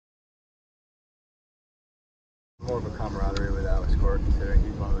more of a camaraderie with Alex Cora, considering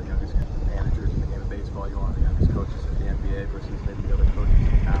he's one of the youngest managers in the game of baseball? You're one of the youngest coaches in the NBA versus maybe the other coaches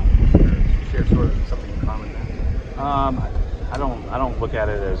in town. Share sort of something in common there. I don't look at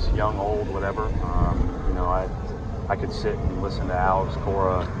it as young, old, whatever. You know, I could sit and listen to Alex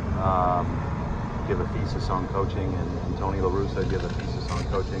Cora give a thesis on coaching, and Tony Russa give a thesis on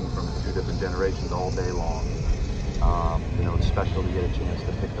coaching from two different generations all day long. You know, it's special to get a chance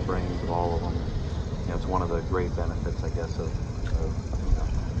to pick the brains of all of them. You know, it's one of the great benefits, I guess, of you know,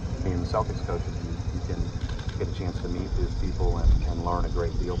 being the Celtics coaches. You can get a chance to meet these people and learn a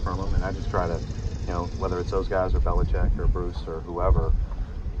great deal from them. And I just try to, you know, whether it's those guys or Belichick or Bruce or whoever,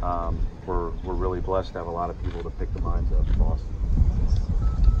 we're really blessed to have a lot of people to pick the minds of Boston.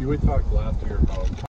 You had talked last year about